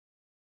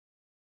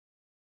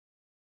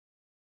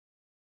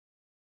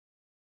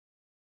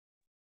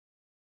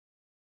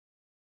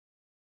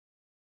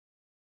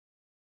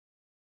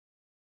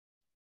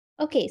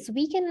Okay, so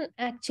we can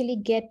actually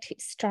get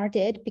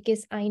started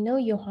because I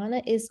know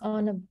Johanna is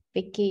on a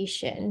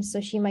vacation,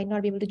 so she might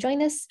not be able to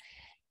join us.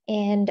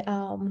 And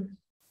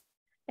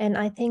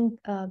I think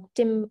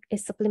Tim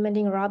is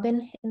supplementing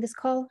Robin in this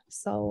call.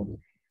 So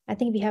I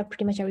think we have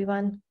pretty much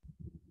everyone.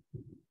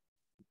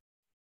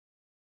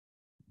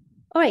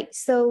 All right,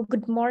 so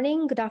good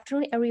morning, good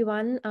afternoon,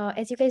 everyone.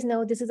 As you guys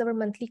know, this is our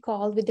monthly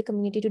call with the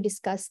community to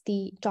discuss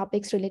the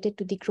topics related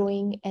to the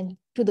growing and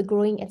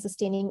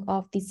sustaining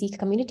of the Zeek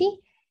community.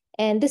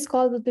 And this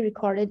call will be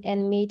recorded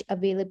and made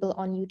available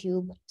on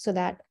YouTube so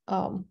that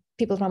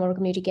people from our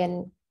community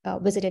can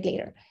visit it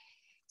later.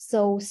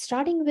 So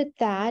starting with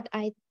that,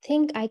 I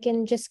think I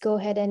can just go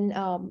ahead and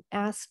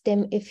ask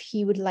Tim if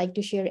he would like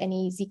to share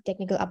any Zeek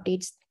technical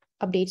updates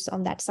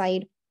on that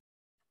side.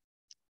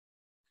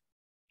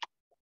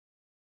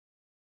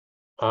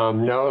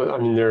 No, I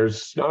mean,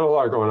 there's not a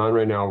lot going on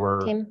right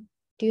now. Tim,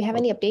 do you have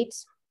any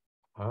updates?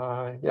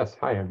 Yes,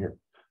 hi, I'm here.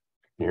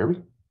 Can you hear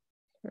me?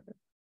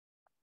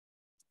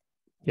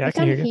 Yeah, I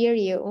can't hear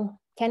you.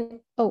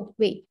 Oh,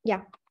 wait,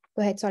 yeah,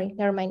 go ahead, sorry,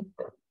 never mind.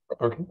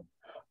 Okay.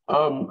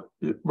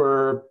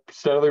 We're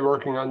steadily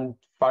working on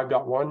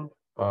 5.1.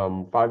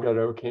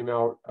 5.0 came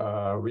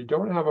out. We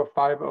don't have a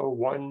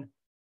 5.01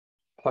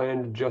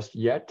 planned just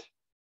yet.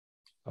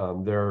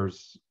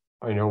 There's,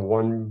 I know,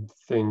 one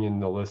thing in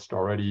the list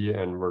already,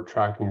 and we're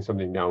tracking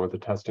something down with the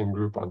testing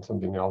group on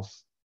something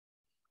else.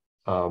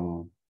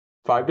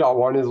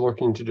 5.1 is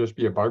looking to just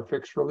be a bug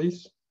fix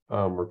release.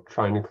 We're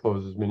trying to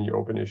close as many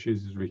open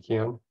issues as we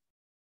can.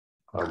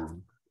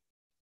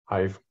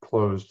 I've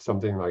closed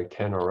something like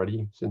 10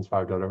 already since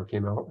 5.0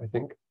 came out, I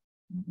think.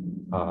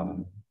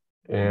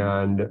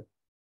 And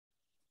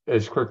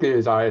as quickly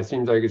as it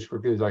seems like as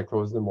quickly as I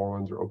close them, more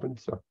ones are open.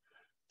 So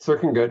it's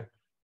looking good.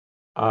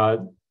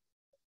 Other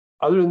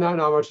than that,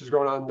 not much is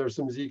going on. There's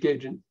some Zeek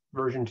agent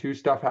version 2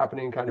 stuff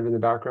happening kind of in the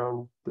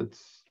background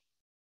that's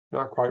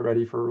not quite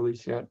ready for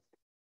release yet.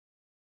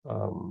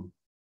 That's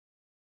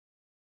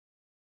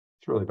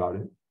really about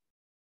it.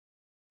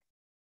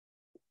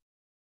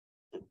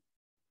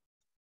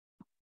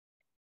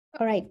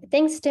 All right,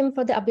 thanks, Tim,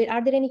 for the update.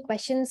 Are there any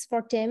questions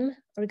for Tim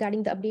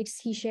regarding the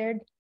updates he shared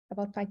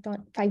about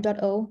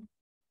 5.0?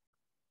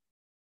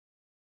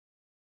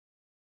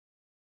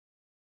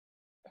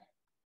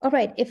 All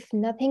right, if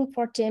nothing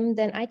for Tim,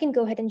 then I can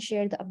go ahead and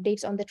share the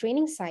updates on the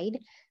training side.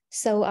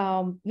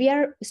 So we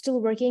are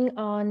still working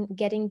on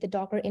getting the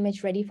Docker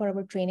image ready for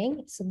our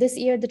training. So this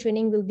year, the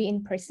training will be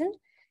in person,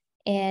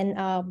 and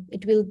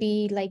it will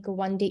be like a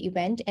one-day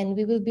event, and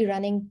we will be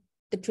running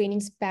the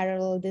trainings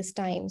parallel this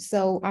time.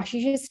 So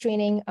Ashish's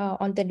training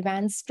on the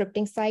advanced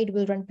scripting side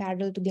will run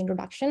parallel to the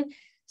introduction,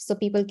 so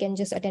people can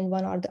just attend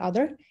one or the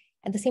other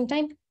at the same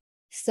time.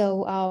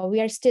 So we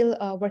are still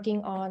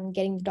working on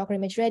getting the Docker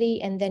image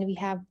ready, and then we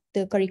have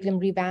the curriculum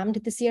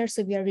revamped this year.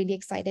 So we are really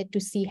excited to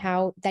see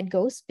how that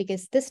goes,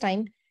 because this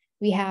time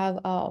we have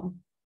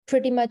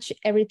pretty much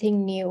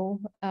everything new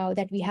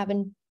that we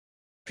haven't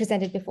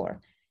presented before.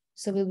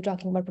 So we'll be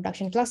talking about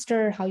production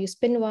cluster, how you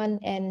spin one,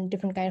 and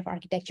different kind of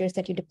architectures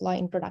that you deploy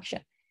in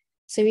production.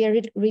 So we are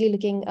really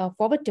looking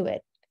forward to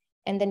it.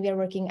 And then we are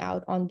working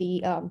out on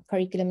the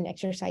curriculum and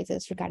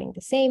exercises regarding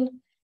the same.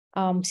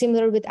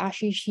 Similar with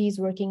Ashish, he's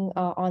working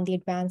on the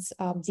advanced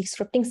Zeek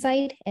scripting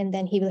side, and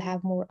then he will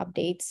have more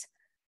updates,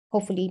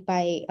 hopefully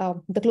by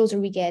the closer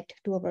we get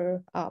to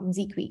our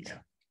Zeek week.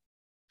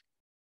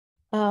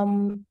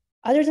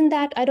 Other than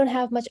that, I don't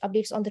have much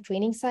updates on the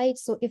training side.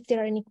 So if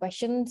there are any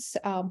questions,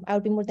 I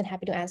would be more than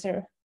happy to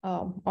answer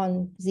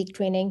on Zeek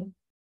training.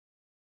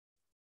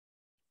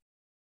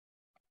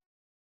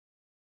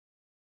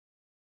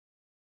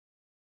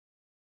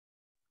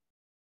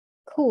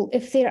 Cool.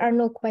 If there are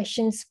no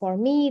questions for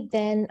me,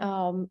 then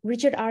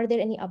Richard, are there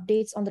any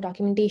updates on the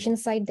documentation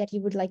side that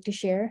you would like to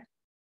share?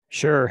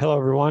 Sure. Hello,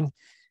 everyone.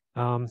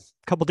 A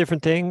couple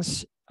different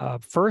things.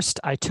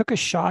 First, I took a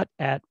shot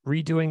at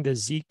redoing the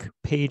Zeek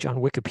page on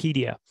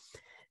Wikipedia.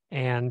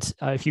 And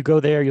if you go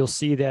there, you'll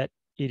see that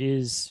it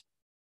is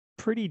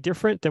pretty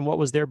different than what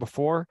was there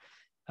before.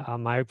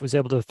 I was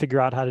able to figure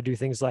out how to do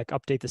things like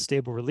update the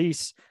stable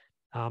release.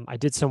 I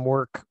did some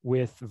work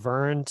with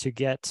Vern to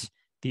get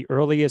the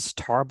earliest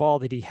tarball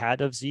that he had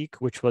of Zeek,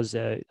 which was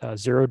a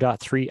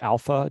 0.3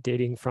 alpha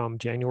dating from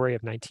January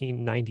of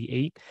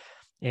 1998.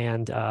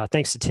 And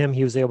thanks to Tim,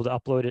 he was able to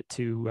upload it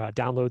to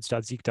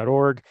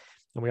downloads.zeek.org.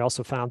 And we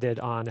also found it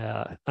on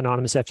an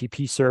anonymous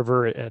FTP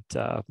server at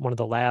one of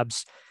the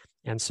labs.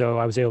 And so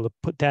I was able to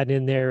put that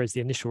in there as the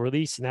initial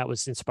release, and that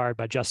was inspired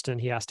by Justin.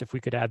 He asked if we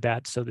could add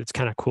that. So it's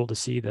kind of cool to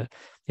see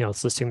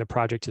it's listing the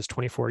project is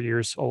 24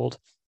 years old.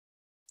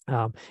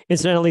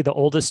 Incidentally, the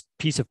oldest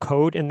piece of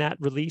code in that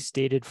release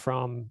dated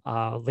from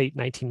late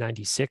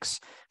 1996.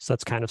 So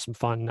that's kind of some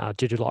fun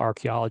digital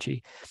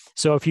archaeology.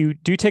 So if you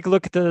do take a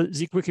look at the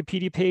Zeek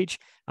Wikipedia page,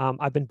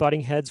 I've been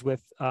butting heads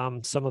with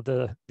some of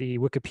the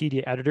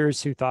Wikipedia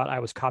editors who thought I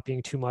was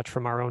copying too much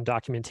from our own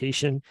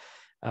documentation.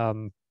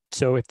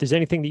 So if there's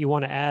anything that you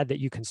want to add that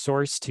you can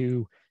source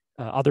to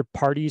other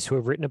parties who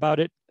have written about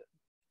it,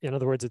 In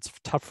other words, it's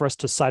tough for us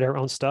to cite our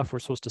own stuff. We're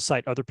supposed to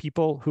cite other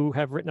people who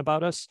have written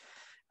about us.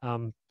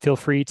 Feel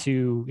free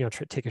to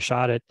take a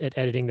shot at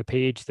editing the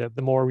page. The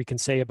more we can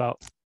say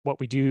about what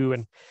we do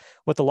and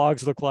what the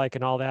logs look like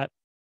and all that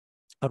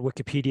on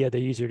Wikipedia, the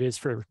easier it is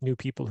for new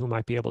people who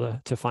might be able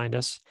to find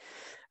us.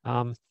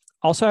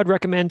 Also, I'd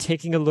recommend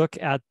taking a look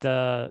at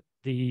the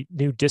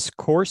new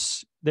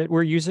discourse that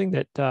we're using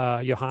that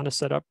Johanna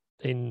set up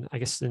in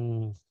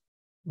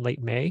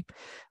late May.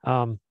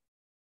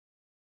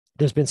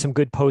 There's been some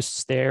good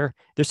posts there.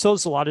 There's still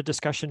a lot of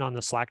discussion on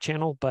the Slack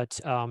channel, but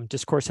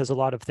Discourse has a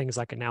lot of things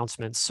like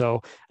announcements.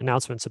 So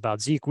announcements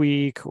about Zeek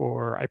Week,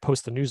 or I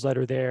post the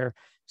newsletter there.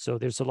 So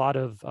there's a lot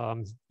of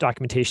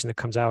documentation that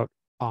comes out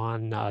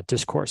on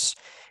Discourse.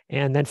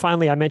 And then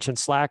finally, I mentioned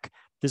Slack.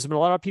 There's been a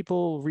lot of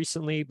people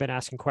recently been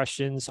asking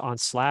questions on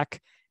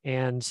Slack,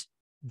 and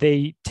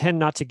they tend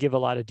not to give a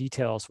lot of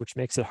details, which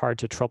makes it hard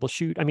to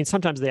troubleshoot. I mean,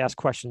 sometimes they ask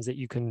questions that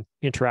you can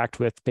interact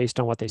with based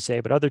on what they say,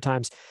 but other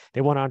times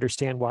they want to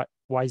understand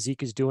why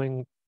Zeek is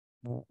doing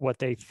what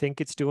they think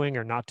it's doing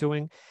or not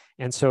doing.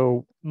 And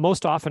so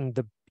most often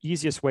the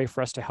easiest way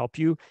for us to help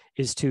you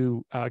is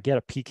to get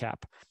a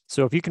PCAP.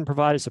 So if you can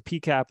provide us a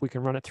PCAP, we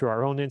can run it through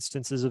our own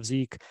instances of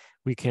Zeek.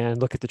 We can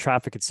look at the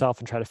traffic itself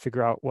and try to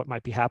figure out what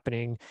might be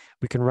happening.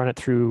 We can run it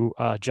through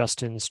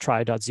Justin's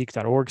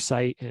try.zeek.org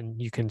site, and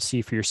you can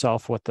see for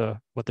yourself what the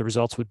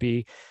results would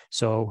be.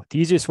 So the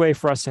easiest way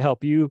for us to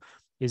help you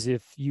is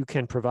if you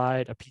can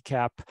provide a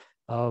PCAP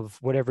of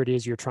whatever it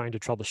is you're trying to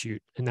troubleshoot,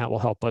 and that will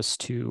help us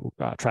to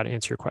try to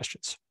answer your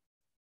questions.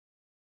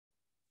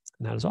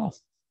 And that is all.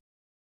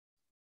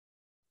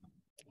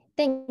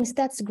 Thanks.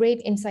 That's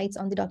great insights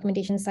on the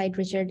documentation side,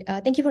 Richard.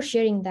 Thank you for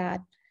sharing that.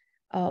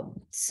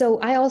 So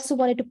I also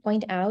wanted to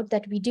point out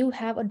that we do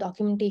have a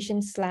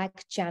documentation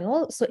Slack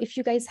channel. So if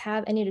you guys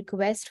have any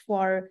request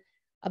for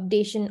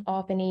updating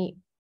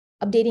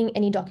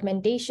any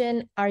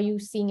documentation, are you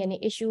seeing any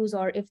issues,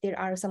 or if there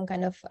are some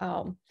kind of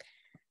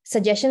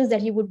suggestions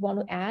that you would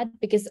want to add?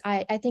 Because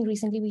I think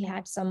recently we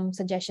had some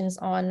suggestions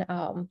on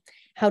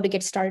how to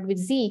get started with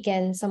Zeek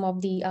and some of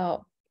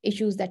the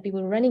issues that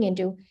people were running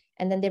into.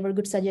 And then there were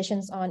good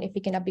suggestions on if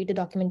we can update the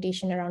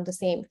documentation around the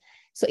same.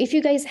 So if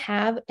you guys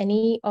have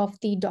any of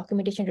the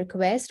documentation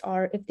requests,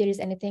 or if there is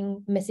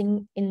anything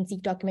missing in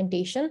Zeek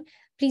documentation,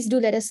 please do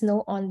let us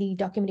know on the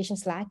documentation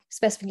Slack.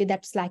 Specifically,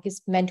 that Slack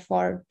is meant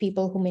for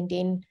people who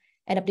maintain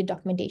and update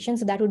documentation.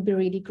 So that would be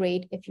really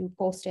great if you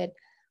post it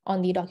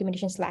on the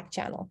documentation Slack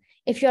channel.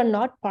 If you're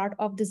not part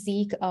of the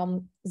Zeek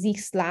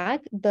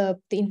Slack, the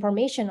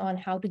information on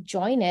how to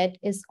join it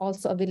is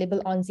also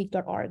available on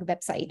zeek.org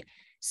website.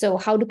 So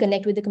how to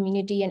connect with the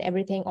community and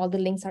everything, all the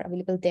links are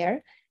available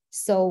there.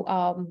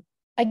 So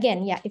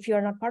again, yeah, if you're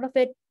not part of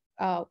it,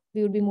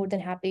 we would be more than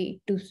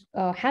happy to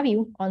have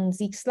you on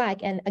Zeek Slack.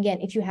 And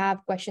again, if you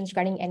have questions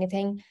regarding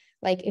anything,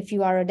 like if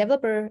you are a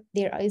developer,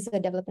 there is a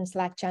development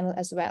Slack channel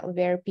as well,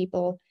 where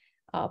people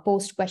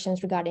post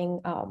questions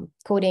regarding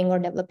coding or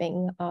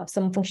developing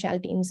some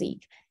functionality in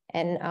Zeek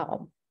and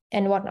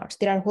whatnot.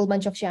 There are a whole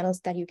bunch of channels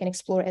that you can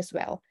explore as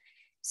well.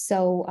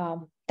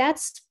 So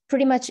that's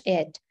pretty much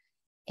it.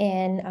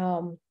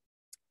 And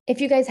if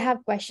you guys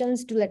have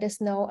questions, do let us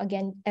know.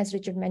 Again, as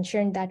Richard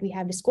mentioned, that we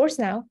have Discourse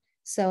now.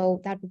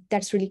 So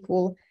that's really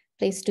cool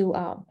place to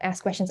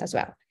ask questions as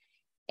well.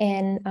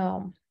 And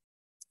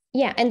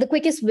yeah, and the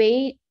quickest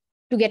way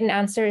to get an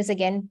answer is,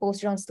 again,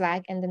 post it on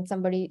Slack, and then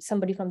somebody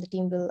from the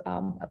team will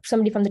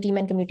somebody from the team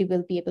and community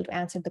will be able to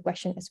answer the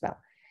question as well.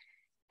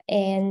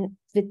 And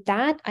with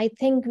that, I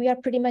think we are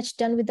pretty much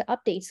done with the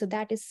update. So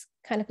that is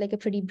kind of like a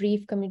pretty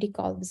brief community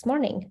call this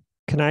morning.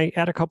 Can I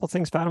add a couple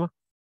things, Fatema?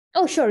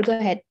 Oh, sure. Go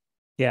ahead.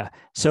 Yeah.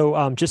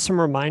 So just some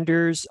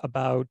reminders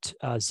about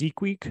Zeek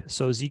Week.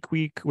 So Zeek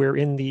Week, we're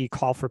in the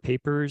call for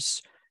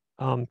papers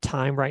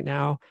time right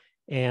now.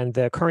 And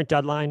the current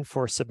deadline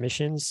for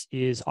submissions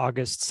is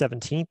August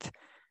 17th.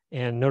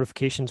 And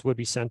notifications would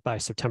be sent by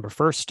September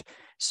 1st.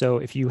 So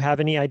if you have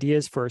any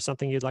ideas for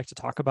something you'd like to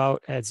talk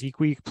about at Zeek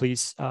Week,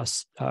 please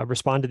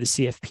respond to the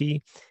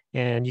CFP.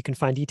 And you can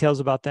find details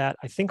about that,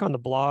 I think, on the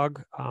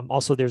blog.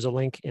 Also, there's a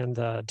link in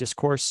the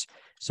discourse.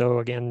 So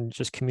again,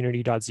 just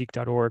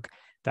community.zeek.org.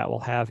 That will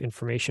have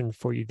information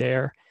for you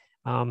there.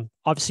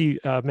 Obviously,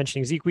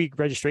 mentioning Zeek Week,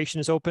 registration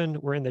is open.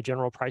 We're in the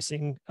general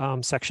pricing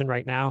section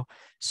right now.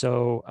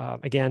 So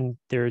again,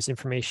 there's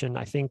information,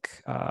 I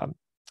think,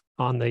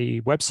 on the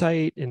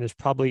website, and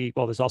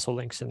there's also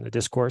links in the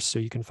discourse, so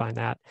you can find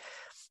that.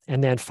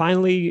 And then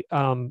finally,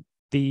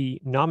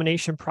 the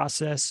nomination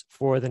process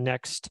for the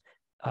next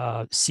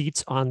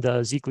seats on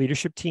the Zeek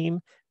leadership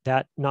team,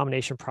 that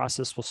nomination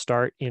process will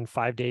start in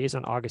 5 days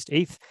on August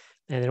 8th,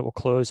 and it will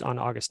close on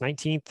August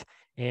 19th.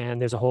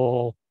 And there's a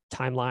whole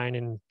timeline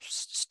and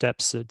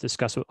steps to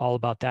discuss all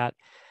about that.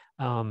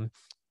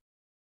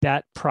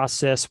 That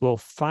process will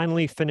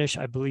finally finish,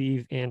 I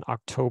believe, in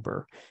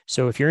October.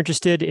 So if you're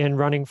interested in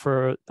running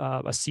for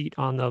a seat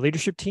on the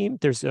leadership team,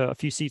 there's a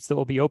few seats that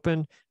will be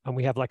open. And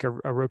we have like a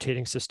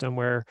rotating system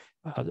where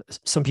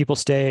some people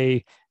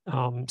stay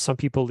Some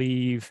people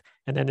leave,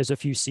 and then there's a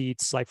few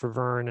seats like for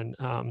Vern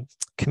and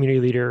community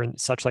leader and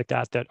such like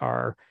that that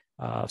are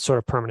sort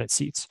of permanent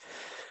seats.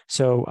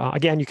 So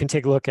again, you can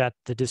take a look at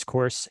the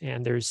discourse,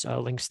 and there's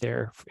links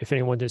there if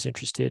anyone is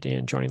interested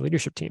in joining the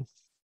leadership team.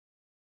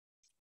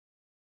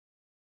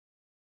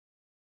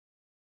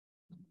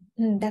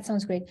 That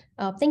sounds great.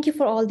 Thank you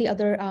for all the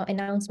other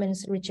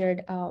announcements,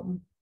 Richard.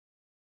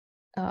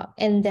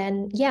 And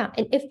then, yeah,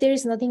 and if there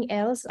is nothing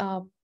else,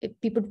 if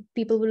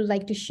people would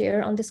like to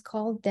share on this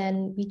call,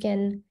 then we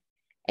can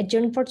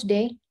adjourn for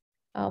today.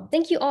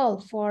 Thank you all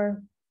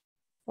for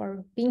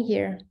being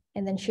here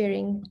and then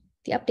sharing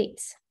the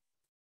updates.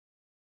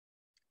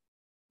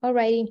 All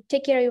righty,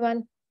 take care,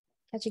 everyone.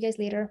 Catch you guys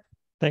later.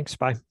 Thanks.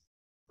 Bye.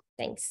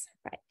 Thanks.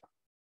 Bye.